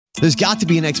There's got to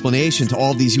be an explanation to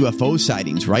all of these UFO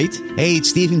sightings, right? Hey,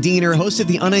 it's Stephen Diener, host of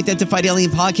the Unidentified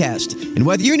Alien Podcast. And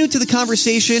whether you're new to the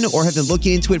conversation or have been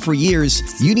looking into it for years,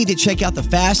 you need to check out the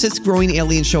fastest growing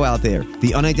alien show out there,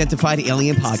 the Unidentified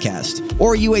Alien Podcast,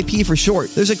 or UAP for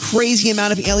short. There's a crazy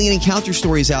amount of alien encounter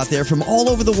stories out there from all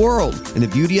over the world. And the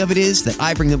beauty of it is that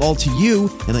I bring them all to you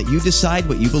and let you decide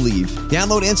what you believe.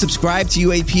 Download and subscribe to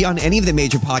UAP on any of the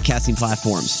major podcasting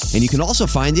platforms. And you can also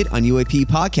find it on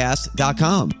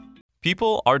UAPpodcast.com.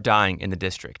 People are dying in the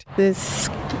district. It's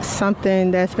something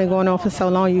that's been going on for so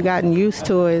long, you've gotten used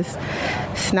to it.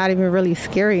 It's not even really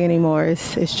scary anymore.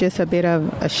 It's just a bit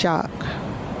of a shock.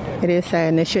 It is sad,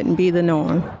 and it shouldn't be the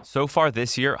norm. So far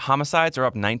this year, homicides are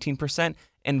up 19%,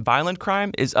 and violent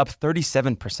crime is up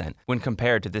 37% when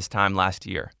compared to this time last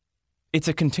year. It's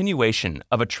a continuation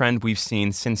of a trend we've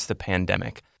seen since the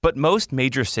pandemic. But most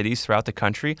major cities throughout the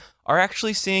country are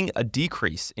actually seeing a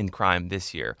decrease in crime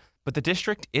this year. But the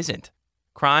district isn't.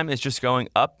 Crime is just going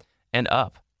up and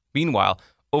up. Meanwhile,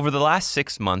 over the last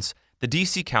 6 months, the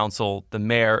D.C. Council, the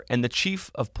mayor, and the chief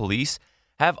of police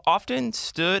have often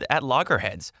stood at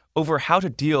loggerheads over how to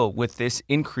deal with this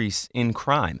increase in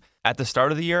crime. At the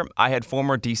start of the year, I had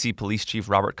former D.C. Police Chief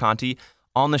Robert Contee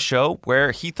on the show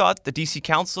where he thought the D.C.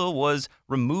 Council was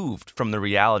removed from the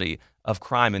reality of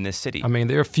crime in this city. I mean,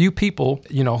 there are a few people,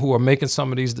 who are making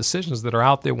some of these decisions that are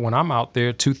out there when I'm out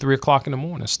there 2, 3 o'clock in the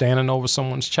morning, standing over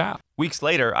someone's child. Weeks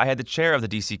later, I had the chair of the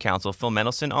D.C. Council, Phil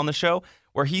Mendelson, on the show,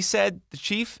 where he said the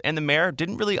chief and the mayor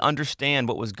didn't really understand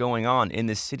what was going on in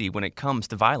this city when it comes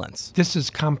to violence. This is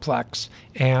complex,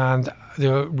 and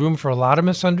there's room for a lot of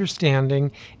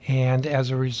misunderstanding, and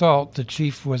as a result, the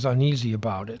chief was uneasy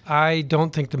about it. I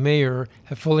don't think the mayor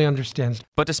fully understands.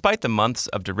 But despite the months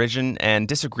of derision and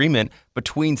disagreement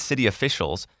between city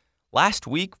officials, last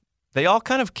week, they all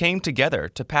kind of came together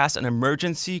to pass an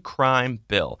emergency crime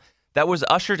bill that was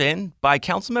ushered in by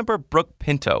Councilmember Brooke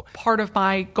Pinto. Part of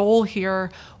my goal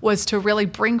here was to really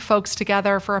bring folks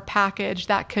together for a package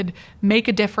that could make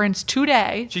a difference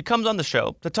today. She comes on the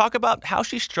show to talk about how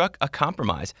she struck a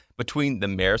compromise between the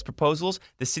mayor's proposals,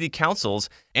 the city council's,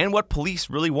 and what police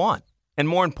really want. And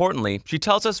more importantly, she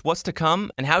tells us what's to come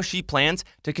and how she plans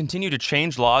to continue to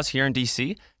change laws here in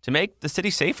D.C. to make the city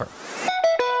safer.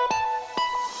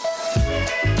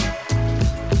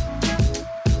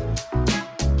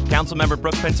 Councilmember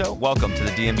Brooke Pinto, welcome to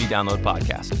the DMV Download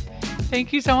Podcast.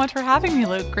 Thank you so much for having me,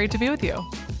 Luke. Great to be with you.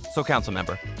 So,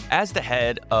 Councilmember, as the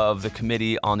head of the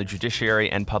Committee on the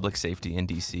Judiciary and Public Safety in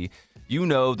D.C., you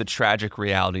know the tragic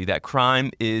reality that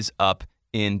crime is up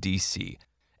in D.C.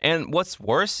 And what's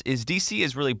worse is D.C.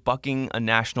 is really bucking a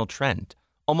national trend.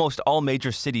 Almost all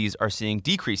major cities are seeing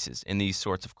decreases in these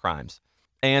sorts of crimes.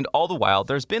 And all the while,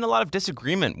 there's been a lot of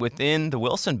disagreement within the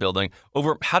Wilson building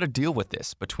over how to deal with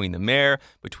this between the mayor,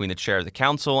 between the chair of the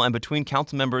council, and between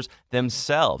council members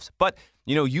themselves. But,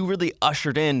 you really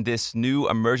ushered in this new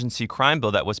emergency crime bill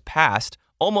that was passed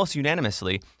almost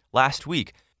unanimously last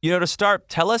week. To start,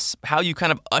 tell us how you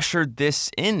kind of ushered this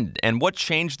in and what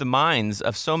changed the minds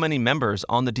of so many members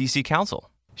on the D.C. Council.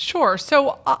 Sure.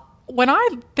 So when I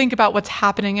think about what's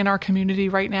happening in our community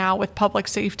right now with public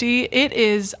safety, it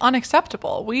is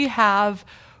unacceptable. We have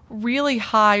really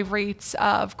high rates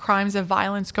of crimes of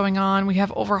violence going on. We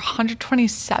have over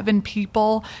 127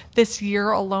 people this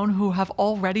year alone who have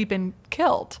already been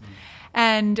killed.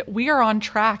 And we are on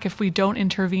track, if we don't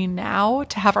intervene now,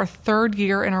 to have our third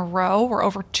year in a row where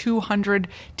over 200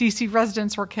 DC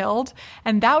residents were killed.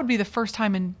 And that would be the first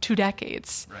time in 2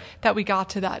 decades that we got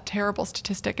to that terrible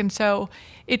statistic. And so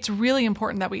it's really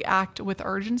important that we act with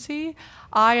urgency.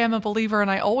 I am a believer, and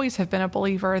I always have been a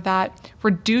believer, that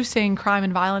reducing crime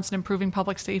and violence and improving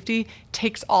public safety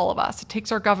takes all of us. It takes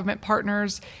our government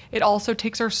partners. It also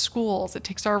takes our schools. It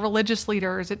takes our religious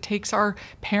leaders. It takes our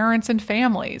parents and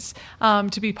families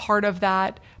to be part of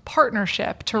that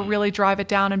partnership to really drive it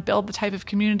down and build the type of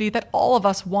community that all of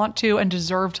us want to and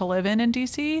deserve to live in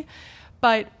DC.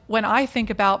 But when I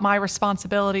think about my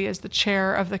responsibility as the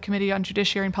chair of the Committee on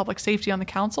Judiciary and Public Safety on the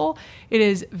Council, it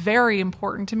is very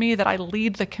important to me that I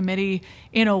lead the committee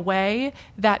in a way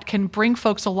that can bring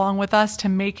folks along with us to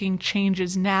making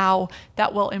changes now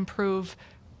that will improve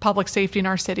public safety in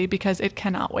our city, because it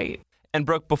cannot wait. And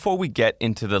Brooke, before we get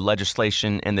into the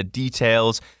legislation and the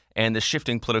details and the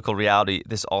shifting political reality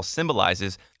this all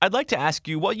symbolizes, I'd like to ask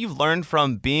you what you've learned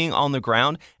from being on the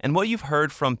ground and what you've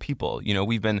heard from people.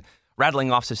 We've been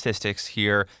rattling off statistics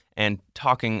here and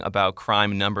talking about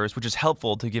crime numbers, which is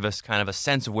helpful to give us kind of a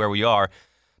sense of where we are.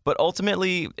 But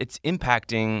ultimately, it's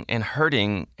impacting and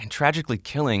hurting and tragically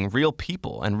killing real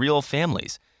people and real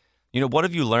families. What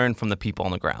have you learned from the people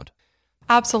on the ground?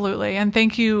 Absolutely. And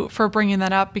thank you for bringing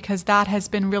that up, because that has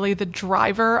been really the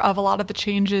driver of a lot of the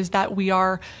changes that we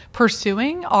are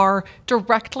pursuing are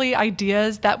directly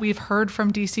ideas that we've heard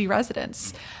from DC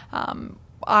residents.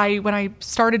 When I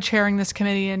started chairing this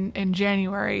committee in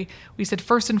January, we said,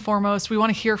 first and foremost, we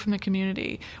want to hear from the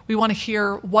community. We want to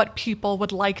hear what people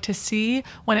would like to see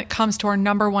when it comes to our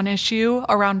number one issue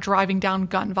around driving down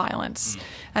gun violence.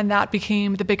 And that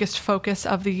became the biggest focus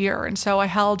of the year. And so I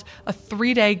held a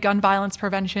 3-day gun violence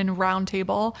prevention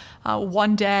roundtable.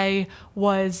 One day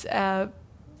was a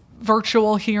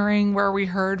virtual hearing where we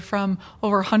heard from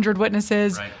over 100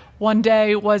 witnesses. Right. One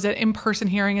day was an in-person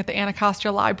hearing at the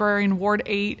Anacostia Library in Ward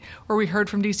 8, where we heard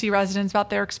from DC residents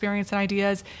about their experience and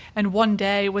ideas. And one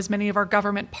day was many of our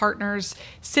government partners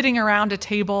sitting around a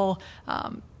table.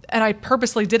 And I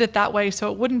purposely did it that way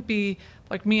so it wouldn't be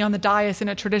like me on the dais in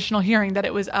a traditional hearing, that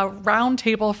it was a round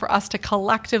table for us to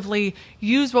collectively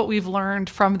use what we've learned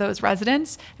from those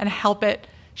residents and help it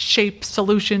shape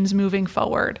solutions moving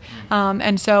forward.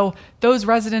 And so those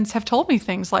residents have told me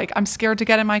things like, I'm scared to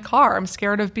get in my car. I'm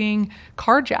scared of being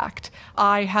carjacked.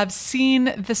 I have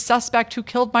seen the suspect who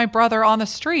killed my brother on the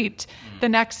street the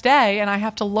next day, and I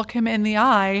have to look him in the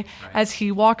eye as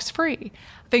he walks free.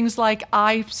 Things like,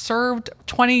 I served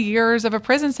 20 years of a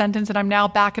prison sentence and I'm now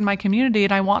back in my community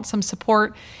and I want some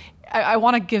support. I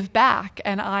want to give back,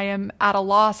 and I am at a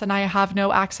loss and I have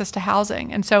no access to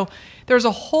housing. And so there's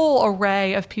a whole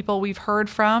array of people we've heard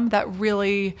from that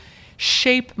really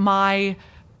shape my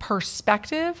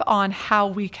perspective on how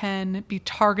we can be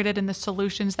targeted in the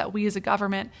solutions that we as a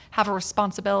government have a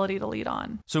responsibility to lead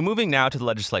on. So moving now to the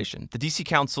legislation, the DC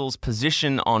Council's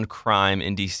position on crime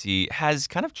in DC has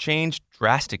kind of changed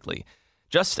drastically.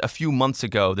 Just a few months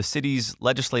ago, the city's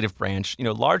legislative branch,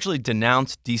 largely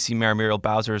denounced DC Mayor Muriel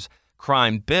Bowser's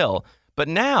crime bill, but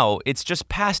now it's just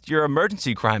passed your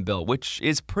emergency crime bill, which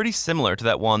is pretty similar to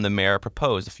that one the mayor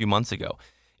proposed a few months ago.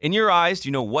 In your eyes, do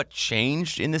you know what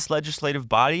changed in this legislative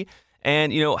body?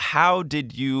 And, how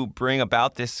did you bring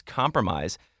about this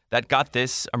compromise that got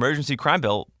this emergency crime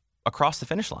bill across the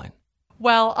finish line?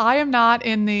 Well, I am not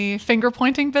in the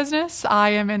finger-pointing business. I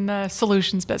am in the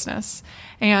solutions business.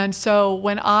 And so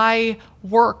when I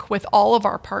work with all of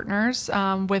our partners,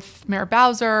 with Mayor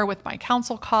Bowser, with my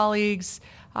council colleagues,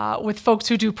 with folks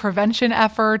who do prevention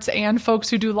efforts and folks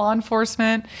who do law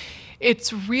enforcement,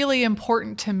 it's really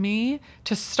important to me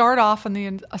to start off on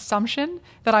the assumption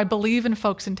that I believe in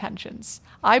folks' intentions.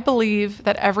 I believe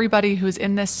that everybody who's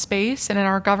in this space and in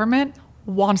our government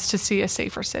wants to see a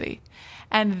safer city.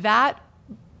 And that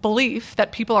belief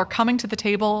that people are coming to the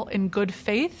table in good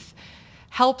faith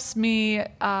helps me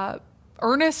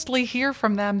earnestly hear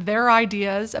from them their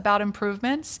ideas about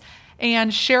improvements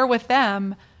and share with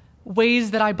them ways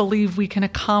that I believe we can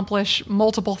accomplish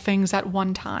multiple things at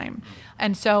one time.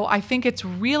 And so I think it's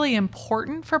really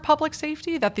important for public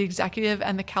safety that the executive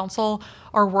and the council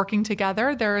are working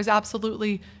together. There is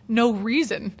absolutely no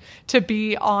reason to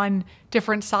be on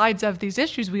different sides of these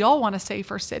issues. We all want a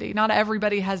safer city. Not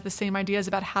everybody has the same ideas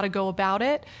about how to go about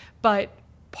it, but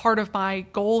part of my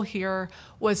goal here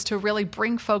was to really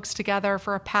bring folks together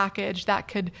for a package that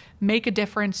could make a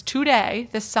difference today,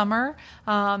 this summer,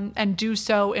 and do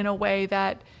so in a way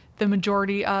that the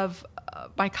majority of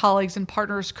my colleagues and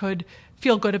partners could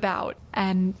feel good about.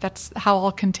 And that's how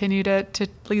I'll continue to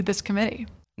lead this committee.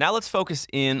 Now let's focus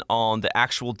in on the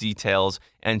actual details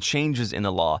and changes in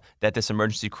the law that this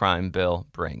emergency crime bill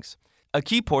brings. A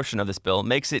key portion of this bill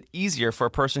makes it easier for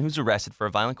a person who's arrested for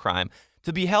a violent crime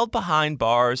to be held behind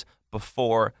bars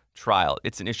before trial.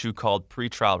 It's an issue called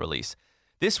pretrial release.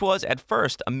 This was, at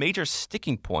first, a major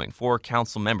sticking point for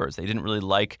council members. They didn't really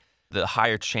like the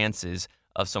higher chances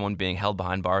of someone being held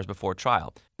behind bars before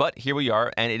trial. But here we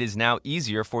are, and it is now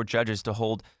easier for judges to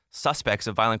hold suspects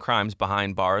of violent crimes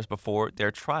behind bars before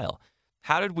their trial.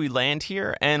 How did we land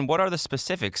here, and what are the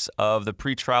specifics of the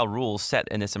pretrial rules set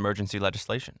in this emergency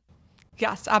legislation?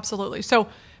 Yes, absolutely. So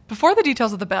before the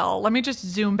details of the bill, let me just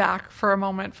zoom back for a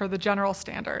moment for the general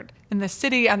standard in this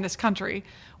city and this country,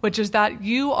 which is that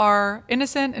you are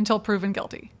innocent until proven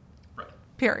guilty. Right.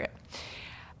 Period.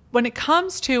 When it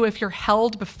comes to if you're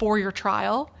held before your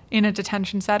trial in a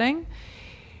detention setting,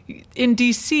 in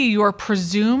DC, you are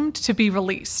presumed to be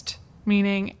released,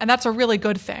 meaning, and that's a really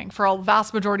good thing. For a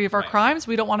vast majority of our crimes,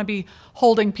 we don't want to be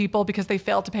holding people because they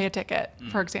failed to pay a ticket,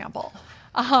 for example.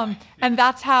 And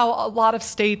that's how a lot of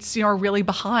states, are really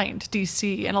behind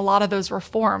DC and a lot of those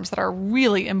reforms that are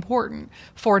really important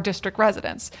for district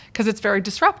residents because it's very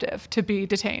disruptive to be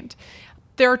detained.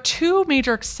 There are two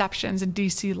major exceptions in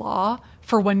DC law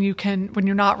for when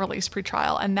you're not released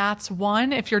pretrial. And that's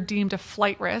one, if you're deemed a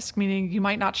flight risk, meaning you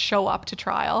might not show up to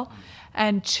trial.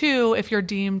 and 2, if you're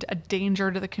deemed a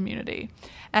danger to the community.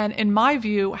 And in my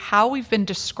view, how we've been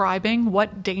describing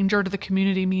what danger to the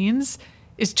community means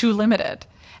is too limited.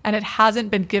 And it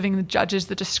hasn't been giving the judges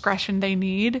the discretion they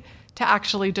need to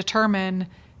actually determine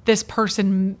this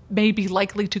person may be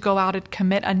likely to go out and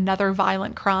commit another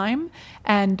violent crime,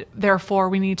 and therefore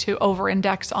we need to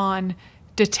over-index on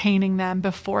detaining them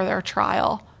before their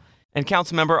trial. And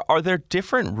Councilmember, are there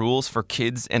different rules for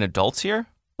kids and adults here?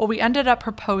 What we ended up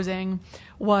proposing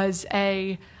was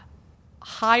a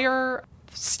higher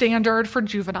standard for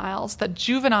juveniles, that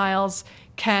juveniles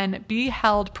can be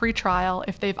held pretrial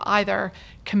if they've either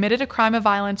committed a crime of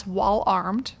violence while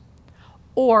armed,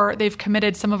 or they've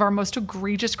committed some of our most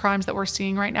egregious crimes that we're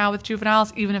seeing right now with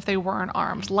juveniles, even if they weren't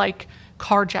armed, like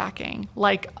carjacking,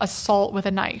 like assault with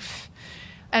a knife.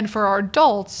 And for our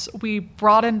adults, we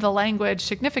broadened the language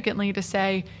significantly to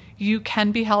say you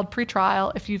can be held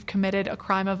pretrial if you've committed a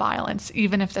crime of violence,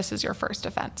 even if this is your first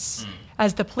offense.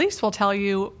 As the police will tell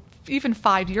you, even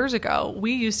 5 years ago,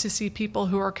 we used to see people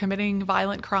who are committing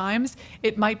violent crimes.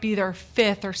 It might be their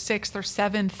 5th or 6th or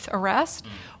 7th arrest.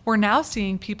 We're now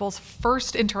seeing people's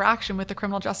first interaction with the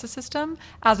criminal justice system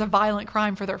as a violent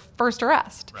crime for their first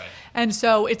arrest. Right. And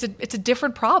so it's a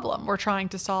different problem we're trying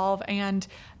to solve, and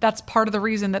that's part of the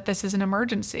reason that this is an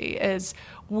emergency. Is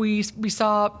we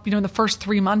saw, in the first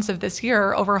 3 months of this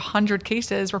year, over 100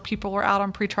 cases where people were out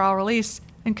on pretrial release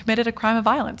and committed a crime of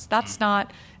violence. That's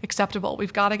not acceptable.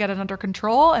 We've got to get it under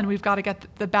control, and we've got to get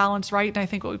the balance right, and I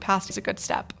think what we passed is a good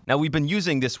step. Now, we've been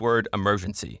using this word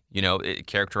emergency. It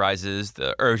characterizes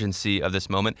the urgency of this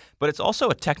moment, but it's also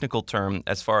a technical term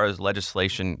as far as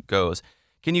legislation goes.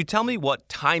 Can you tell me what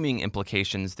timing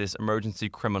implications this emergency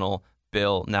criminal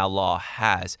bill, now law,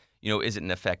 has? Is it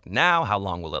in effect now? How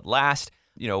long will it last?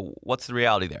 What's the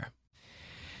reality there?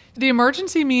 The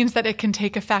emergency means that it can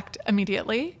take effect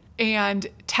immediately. And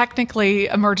technically,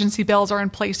 emergency bills are in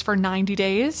place for 90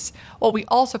 days. What we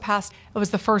also passed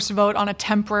was the first vote on a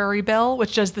temporary bill,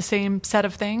 which does the same set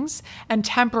of things. And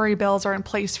temporary bills are in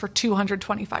place for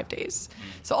 225 days.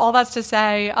 So all that's to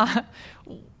say,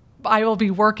 I will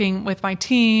be working with my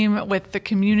team, with the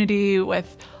community,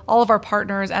 with all of our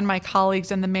partners and my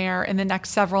colleagues and the mayor in the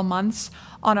next several months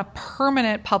on a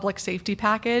permanent public safety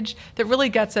package that really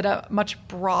gets at a much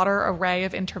broader array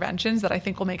of interventions that I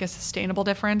think will make a sustainable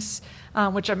difference,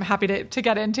 which I'm happy to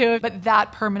get into. But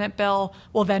that permanent bill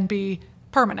will then be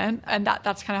permanent, and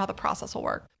that's kind of how the process will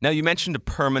work. Now, you mentioned a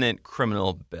permanent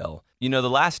criminal bill. The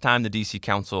last time the D.C.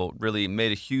 Council really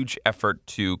made a huge effort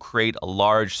to create a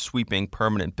large, sweeping,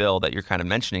 permanent bill that you're kind of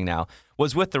mentioning now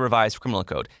was with the revised criminal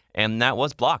code, and that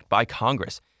was blocked by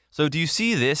Congress. So do you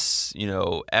see this,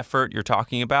 effort you're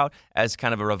talking about as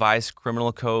kind of a revised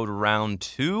criminal code round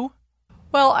 2?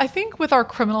 Well, I think with our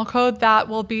criminal code, that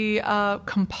will be a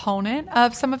component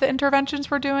of some of the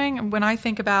interventions we're doing. And when I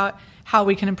think about how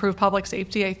we can improve public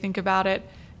safety, I think about it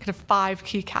kind of 5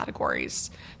 key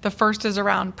categories. The first is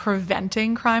around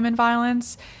preventing crime and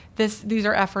violence. These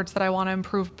are efforts that I want to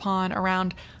improve upon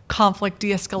around conflict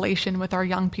de-escalation with our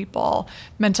young people,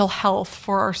 mental health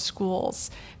for our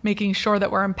schools, making sure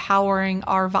that we're empowering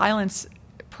our violence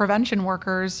prevention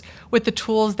workers with the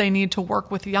tools they need to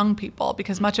work with young people,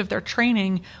 because much of their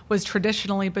training was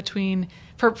traditionally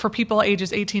for people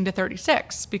ages 18 to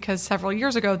 36, because several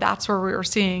years ago, that's where we were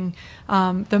seeing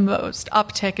the most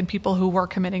uptick in people who were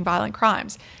committing violent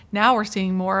crimes. Now we're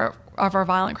seeing more of our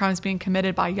violent crimes being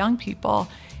committed by young people,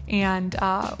 and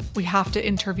we have to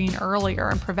intervene earlier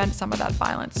and prevent some of that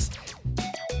violence.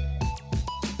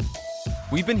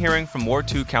 We've been hearing from Ward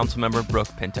 2 Councilmember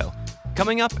Brooke Pinto.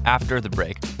 Coming up after the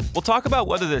break, we'll talk about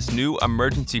whether this new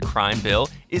emergency crime bill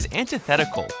is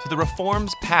antithetical to the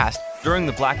reforms passed during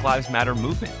the Black Lives Matter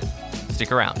movement.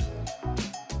 Stick around.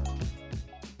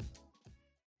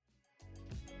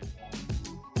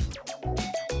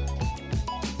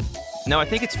 Now, I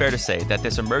think it's fair to say that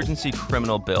this emergency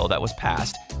criminal bill that was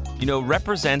passed,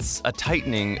 represents a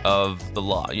tightening of the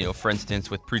law. For instance,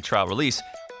 with pretrial release,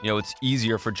 it's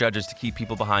easier for judges to keep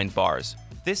people behind bars.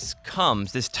 This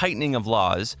tightening of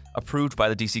laws approved by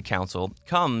the D.C. Council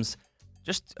comes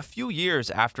just a few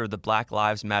years after the Black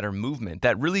Lives Matter movement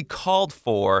that really called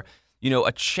for,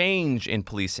 a change in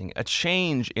policing, a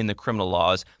change in the criminal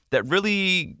laws that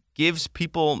really gives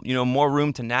people, more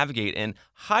room to navigate, and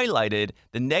highlighted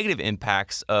the negative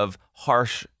impacts of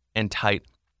harsh and tight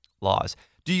laws.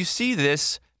 Do you see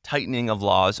this tightening of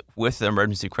laws with the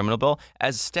emergency criminal bill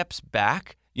as steps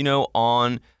back,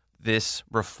 on this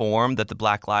reform that the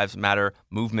Black Lives Matter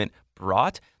movement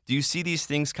brought? Do you see these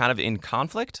things kind of in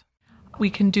conflict? We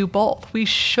can do both. We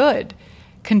should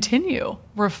continue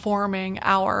reforming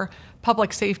our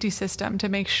public safety system to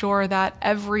make sure that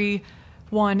every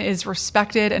one is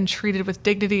respected and treated with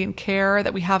dignity and care,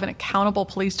 that we have an accountable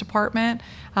police department.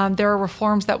 There are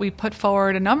reforms that we put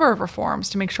forward, a number of reforms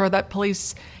to make sure that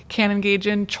police can engage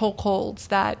in chokeholds,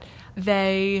 that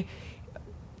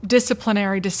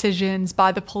disciplinary decisions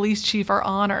by the police chief are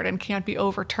honored and can't be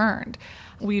overturned.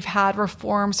 We've had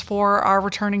reforms for our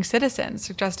returning citizens,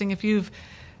 suggesting if you've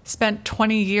spent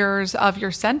 20 years of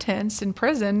your sentence in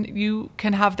prison, you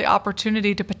can have the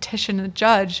opportunity to petition the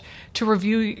judge to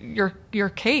review your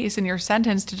case and your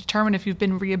sentence to determine if you've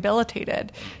been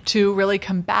rehabilitated, to really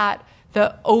combat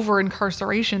the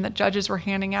over-incarceration that judges were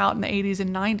handing out in the 80s and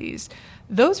 90s.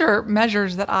 Those are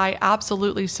measures that I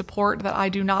absolutely support, that I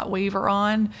do not waver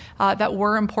on, that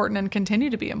were important and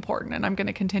continue to be important, and I'm going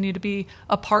to continue to be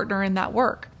a partner in that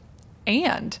work.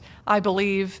 And I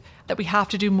believe that we have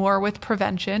to do more with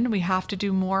prevention. We have to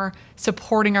do more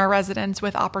supporting our residents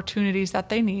with opportunities that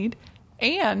they need.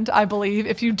 And I believe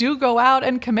if you do go out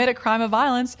and commit a crime of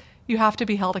violence, you have to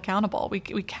be held accountable. We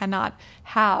cannot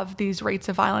have these rates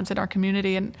of violence in our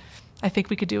community, and I think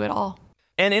we could do it all.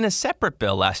 And in a separate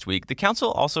bill last week, the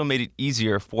council also made it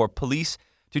easier for police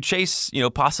to chase,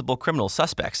 possible criminal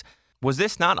suspects. Was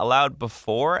this not allowed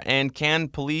before, and can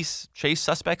police chase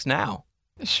suspects now?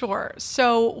 Sure.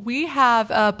 So we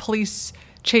have a police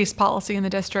chase policy in the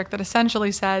district that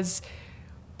essentially says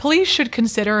police should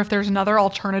consider if there's another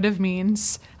alternative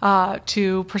means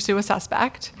to pursue a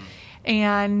suspect.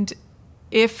 And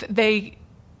if they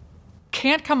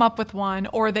can't come up with one,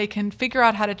 or they can figure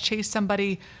out how to chase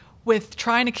somebody with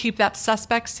trying to keep that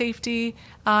suspect's safety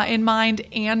in mind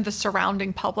and the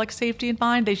surrounding public safety in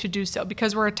mind, they should do so,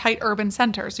 because we're a tight urban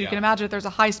center. So you can imagine if there's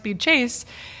a high-speed chase,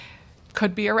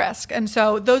 could be a risk. And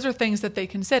so those are things that they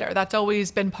consider. That's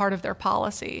always been part of their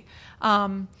policy.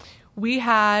 We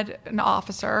had an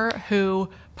officer who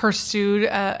pursued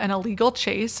an illegal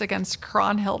chase against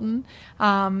Karan Hilton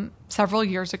several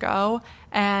years ago,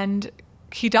 and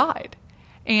he died.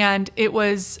 And it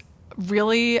was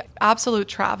really absolute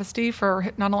travesty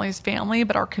for not only his family,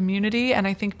 but our community. And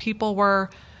I think people were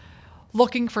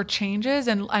looking for changes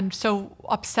and so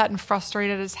upset and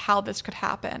frustrated as how this could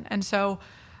happen. And so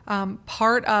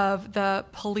part of the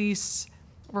police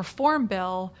reform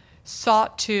bill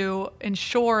sought to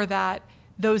ensure that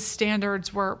those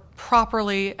standards were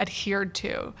properly adhered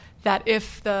to, that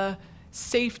if the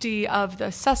safety of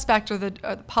the suspect or the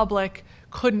public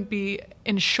couldn't be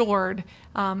ensured,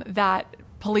 that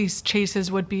police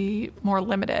chases would be more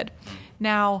limited.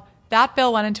 Now, that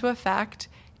bill went into effect,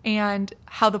 and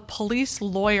how the police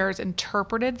lawyers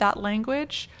interpreted that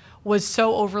language was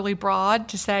so overly broad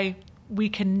to say, we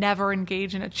can never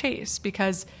engage in a chase,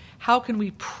 because how can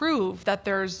we prove that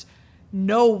there's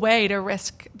no way to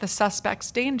risk the suspect's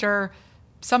danger?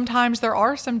 Sometimes there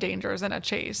are some dangers in a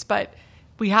chase, but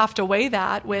we have to weigh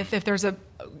that with, if there's a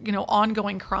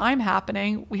ongoing crime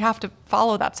happening, we have to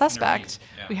follow that suspect.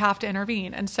 We have to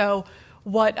intervene. And so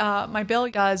what my bill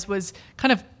does was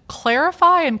kind of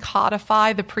clarify and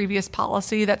codify the previous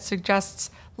policy that suggests,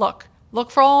 look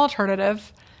for all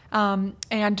alternative,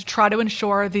 and try to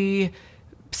ensure the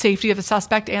safety of the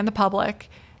suspect and the public.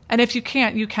 And if you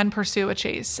can't, you can pursue a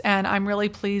chase. And I'm really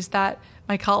pleased that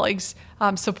my colleagues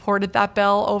supported that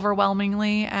bill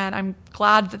overwhelmingly. And I'm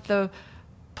glad that the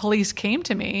police came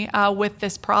to me with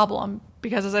this problem,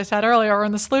 because as I said earlier, we're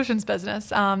in the solutions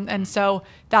business. And so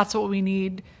that's what we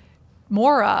need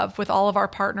more of with all of our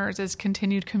partners, is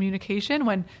continued communication.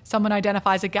 When someone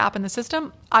identifies a gap in the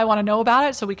system, I want to know about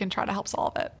it so we can try to help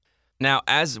solve it. Now,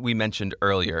 as we mentioned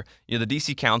earlier, the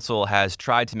D.C. Council has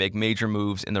tried to make major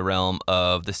moves in the realm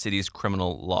of the city's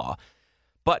criminal law.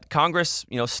 But Congress,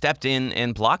 stepped in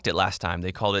and blocked it last time.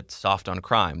 They called it soft on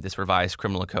crime, this revised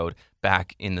criminal code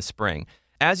back in the spring.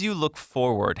 As you look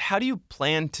forward, how do you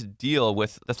plan to deal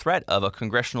with the threat of a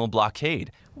congressional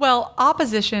blockade? Well,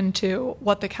 opposition to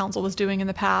what the council was doing in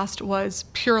the past was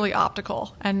purely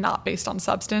optical and not based on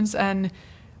substance, and it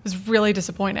was really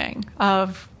disappointing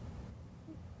of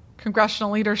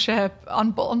congressional leadership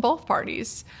on both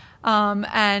parties.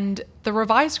 And the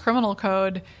revised criminal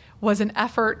code was an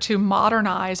effort to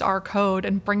modernize our code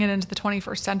and bring it into the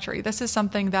 21st century. This is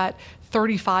something that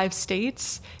 35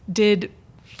 states did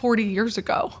 40 years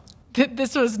ago.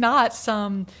 This was not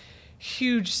some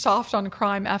huge soft on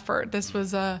crime effort. This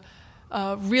was a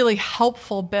really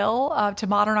helpful bill to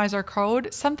modernize our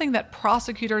code, something that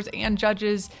prosecutors and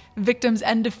judges, victims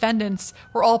and defendants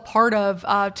were all part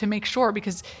of to make sure,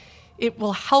 because it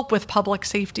will help with public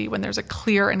safety when there's a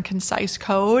clear and concise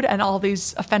code and all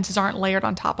these offenses aren't layered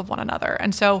on top of one another.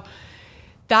 And so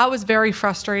that was very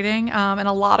frustrating, and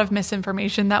a lot of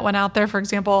misinformation that went out there. For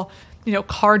example,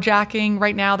 carjacking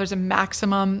right now, there's a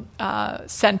maximum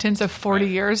sentence of 40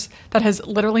 years that has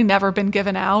literally never been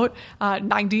given out.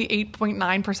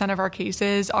 98.9% of our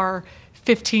cases are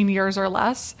 15 years or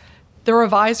less. The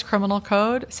revised criminal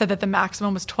code said that the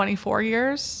maximum was 24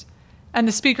 years. And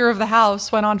the Speaker of the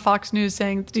House went on Fox News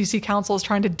saying the D.C. Council is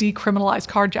trying to decriminalize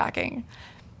carjacking.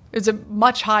 It's a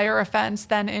much higher offense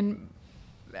than in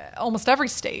almost every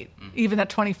state, even at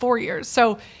 24 years.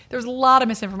 So there's a lot of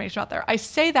misinformation out there. I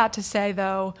say that to say,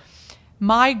 though,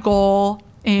 my goal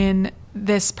in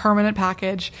this permanent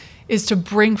package is to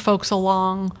bring folks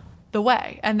along the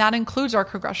way, and that includes our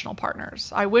congressional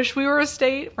partners. I wish we were a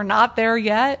state. We're not there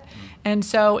yet. And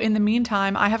so in the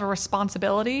meantime, I have a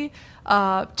responsibility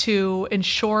to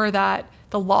ensure that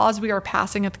the laws we are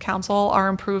passing at the council are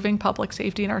improving public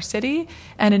safety in our city.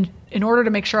 And in order to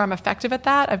make sure I'm effective at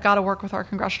that, I've got to work with our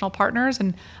congressional partners,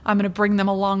 and I'm going to bring them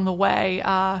along the way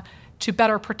to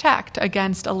better protect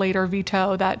against a later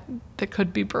veto that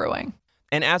could be brewing.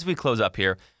 And as we close up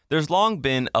here, there's long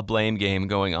been a blame game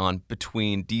going on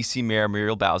between D.C. Mayor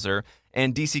Muriel Bowser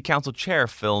and D.C. Council Chair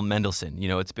Phil Mendelson.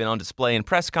 It's been on display in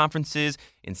press conferences,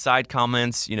 in side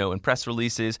comments, in press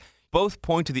releases. Both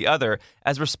point to the other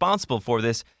as responsible for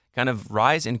this kind of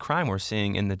rise in crime we're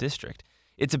seeing in the district.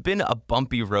 It's been a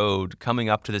bumpy road coming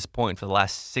up to this point for the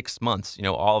last 6 months,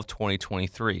 all of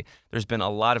 2023. There's been a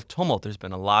lot of tumult. There's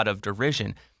been a lot of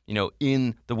derision,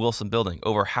 in the Wilson building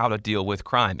over how to deal with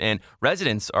crime. And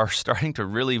residents are starting to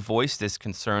really voice this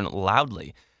concern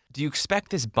loudly. Do you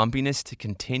expect this bumpiness to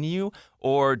continue,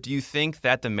 or do you think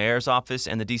that the mayor's office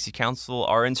and the D.C. Council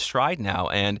are in stride now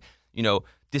and,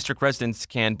 district residents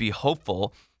can be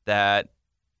hopeful that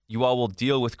you all will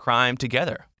deal with crime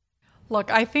together? Look,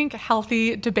 I think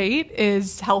healthy debate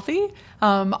is healthy.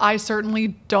 I certainly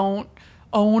don't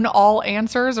own all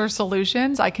answers or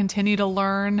solutions. I continue to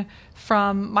learn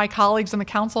from my colleagues in the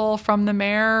council, from the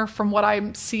mayor, from what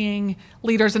I'm seeing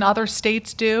leaders in other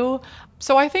states do.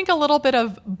 So I think a little bit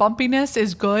of bumpiness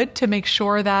is good to make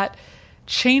sure that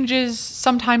changes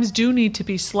sometimes do need to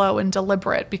be slow and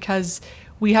deliberate, because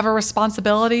we have a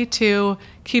responsibility to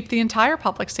keep the entire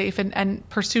public safe and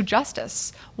pursue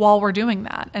justice while we're doing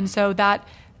that. And so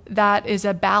that is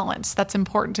a balance that's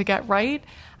important to get right.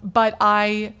 But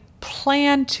I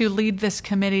plan to lead this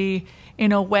committee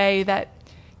in a way that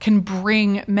can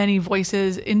bring many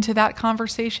voices into that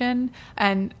conversation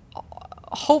and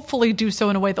hopefully do so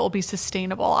in a way that will be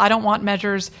sustainable. I don't want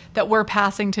measures that we're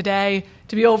passing today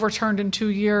to be overturned in 2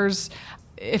 years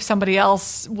if somebody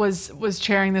else was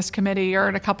chairing this committee, or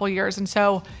in a couple of years. And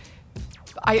so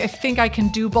I think I can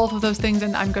do both of those things,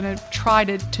 and I'm going to try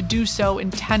to do so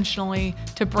intentionally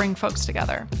to bring folks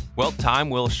together. Well,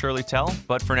 time will surely tell.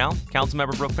 But for now,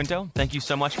 Councilmember Brooke Pinto, thank you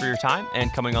so much for your time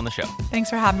and coming on the show. Thanks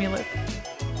for having me, Luke.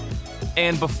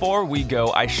 And before we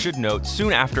go, I should note,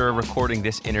 soon after recording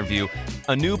this interview,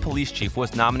 a new police chief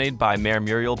was nominated by Mayor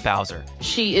Muriel Bowser.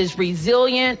 She is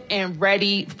resilient and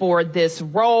ready for this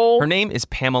role. Her name is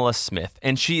Pamela Smith,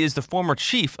 and she is the former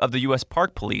chief of the U.S.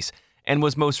 Park Police and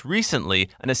was most recently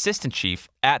an assistant chief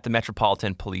at the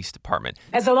Metropolitan Police Department.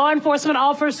 As a law enforcement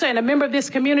officer and a member of this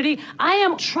community, I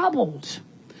am troubled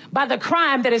by the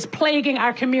crime that is plaguing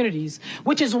our communities,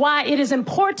 which is why it is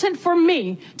important for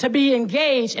me to be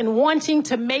engaged in wanting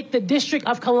to make the District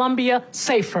of Columbia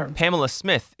safer. Pamela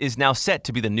Smith is now set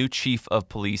to be the new chief of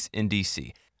police in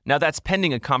D.C. Now, that's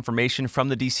pending a confirmation from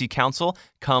the D.C. Council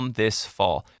come this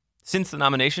fall. Since the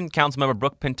nomination, Councilmember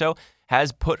Brooke Pinto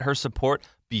has put her support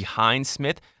behind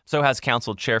Smith. So has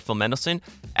Council Chair Phil Mendelson,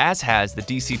 as has the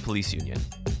D.C. Police Union.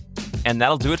 And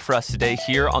that'll do it for us today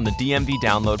here on the DMV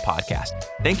Download Podcast.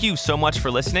 Thank you so much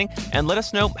for listening, and let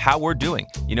us know how we're doing.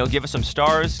 Give us some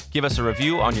stars, give us a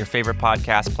review on your favorite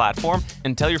podcast platform,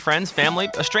 and tell your friends, family,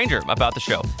 a stranger about the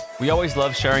show. We always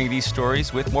love sharing these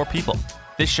stories with more people.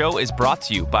 This show is brought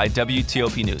to you by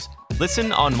WTOP News.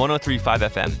 Listen on 103.5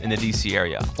 FM in the D.C.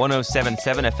 area,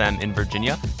 107.7 FM in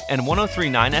Virginia, and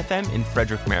 103.9 FM in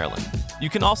Frederick, Maryland. You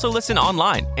can also listen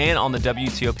online and on the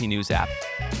WTOP News app.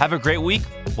 Have a great week.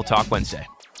 We'll talk Wednesday.